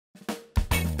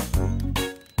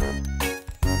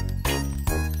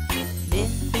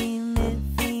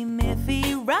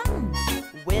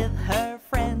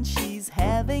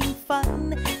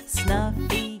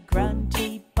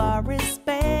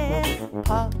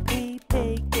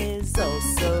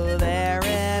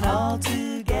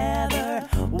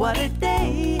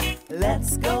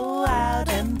let's go out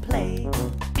and play.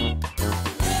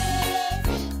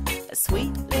 A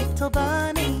sweet little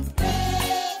bunny,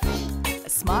 a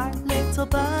smart little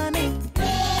bunny,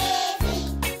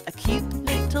 a cute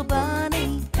little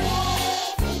bunny,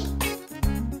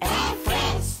 and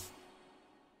friends.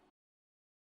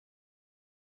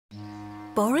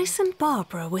 Boris and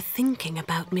Barbara were thinking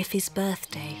about Miffy's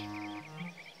birthday.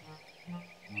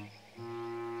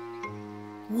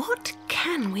 What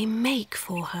can we make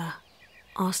for her?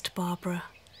 Asked Barbara.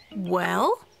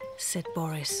 Well, said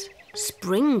Boris,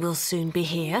 spring will soon be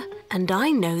here, and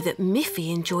I know that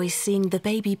Miffy enjoys seeing the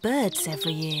baby birds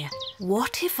every year.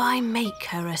 What if I make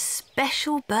her a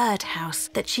special birdhouse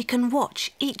that she can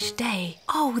watch each day?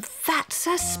 Oh, that's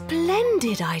a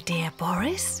splendid idea,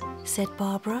 Boris, said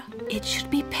Barbara. It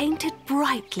should be painted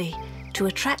brightly to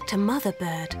attract a mother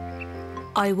bird.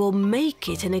 I will make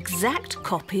it an exact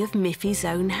copy of Miffy's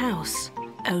own house,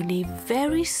 only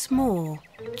very small,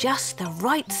 just the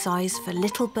right size for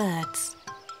little birds.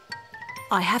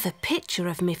 I have a picture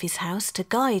of Miffy's house to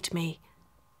guide me.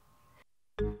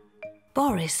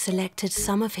 Boris selected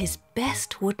some of his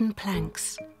best wooden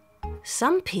planks,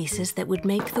 some pieces that would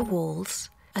make the walls,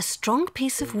 a strong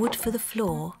piece of wood for the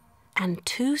floor, and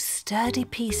 2 sturdy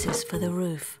pieces for the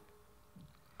roof.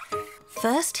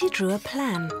 First, he drew a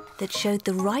plan that showed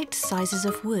the right sizes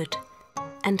of wood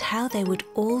and how they would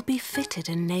all be fitted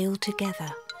and nailed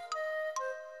together.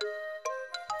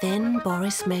 Then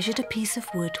Boris measured a piece of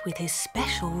wood with his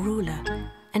special ruler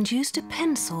and used a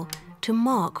pencil to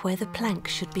mark where the plank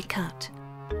should be cut.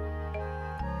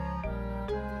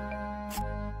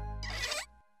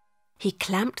 He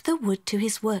clamped the wood to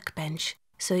his workbench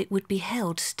so it would be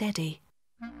held steady.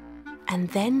 And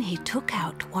then he took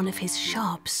out one of his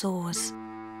sharp saws.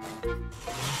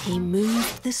 He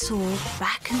moved the saw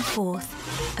back and forth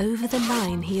over the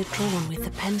line he had drawn with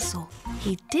the pencil.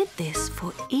 He did this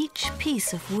for each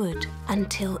piece of wood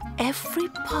until every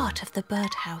part of the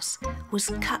birdhouse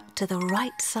was cut to the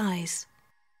right size.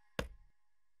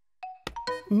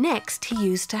 Next, he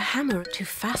used a hammer to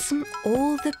fasten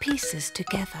all the pieces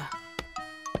together.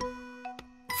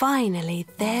 Finally,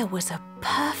 there was a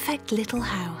perfect little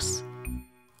house.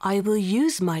 I will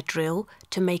use my drill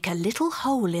to make a little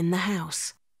hole in the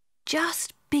house,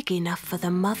 just big enough for the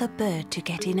mother bird to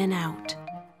get in and out.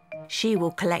 She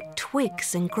will collect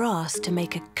twigs and grass to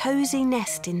make a cosy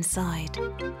nest inside.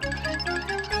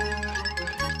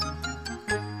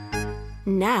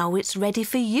 Now it's ready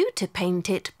for you to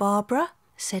paint it, Barbara,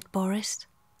 said Boris.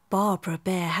 Barbara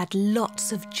Bear had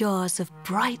lots of jars of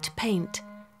bright paint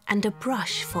and a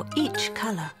brush for each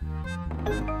colour.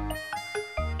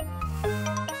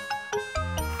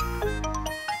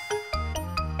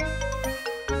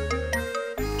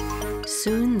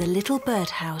 Soon the little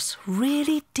birdhouse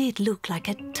really did look like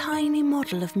a tiny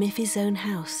model of Miffy's own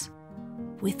house,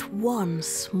 with one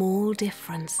small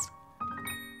difference.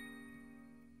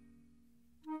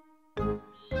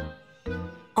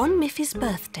 On Miffy's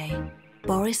birthday,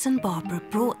 Boris and Barbara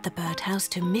brought the birdhouse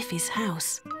to Miffy's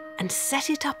house and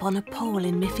set it up on a pole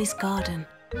in Miffy's garden.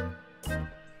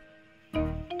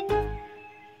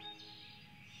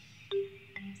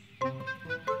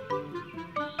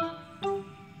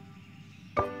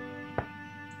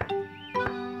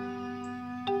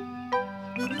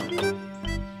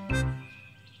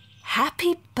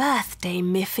 Happy birthday,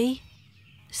 Miffy,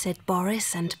 said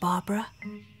Boris and Barbara.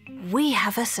 We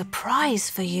have a surprise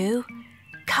for you.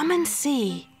 Come and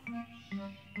see.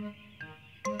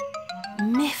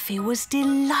 Miffy was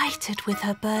delighted with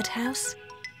her birdhouse.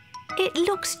 It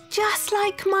looks just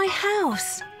like my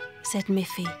house, said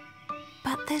Miffy.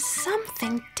 But there's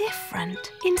something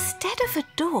different. Instead of a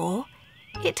door,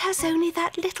 it has only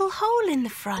that little hole in the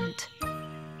front.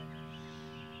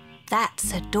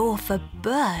 That's a door for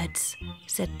birds,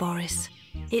 said Boris.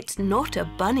 It's not a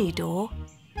bunny door.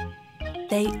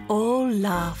 They all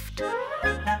laughed.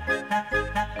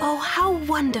 Oh, how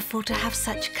wonderful to have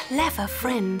such clever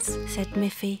friends, said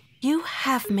Miffy. You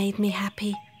have made me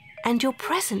happy, and your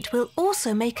present will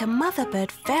also make a mother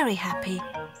bird very happy.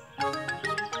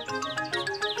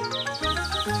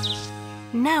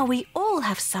 Now we all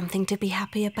have something to be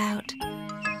happy about.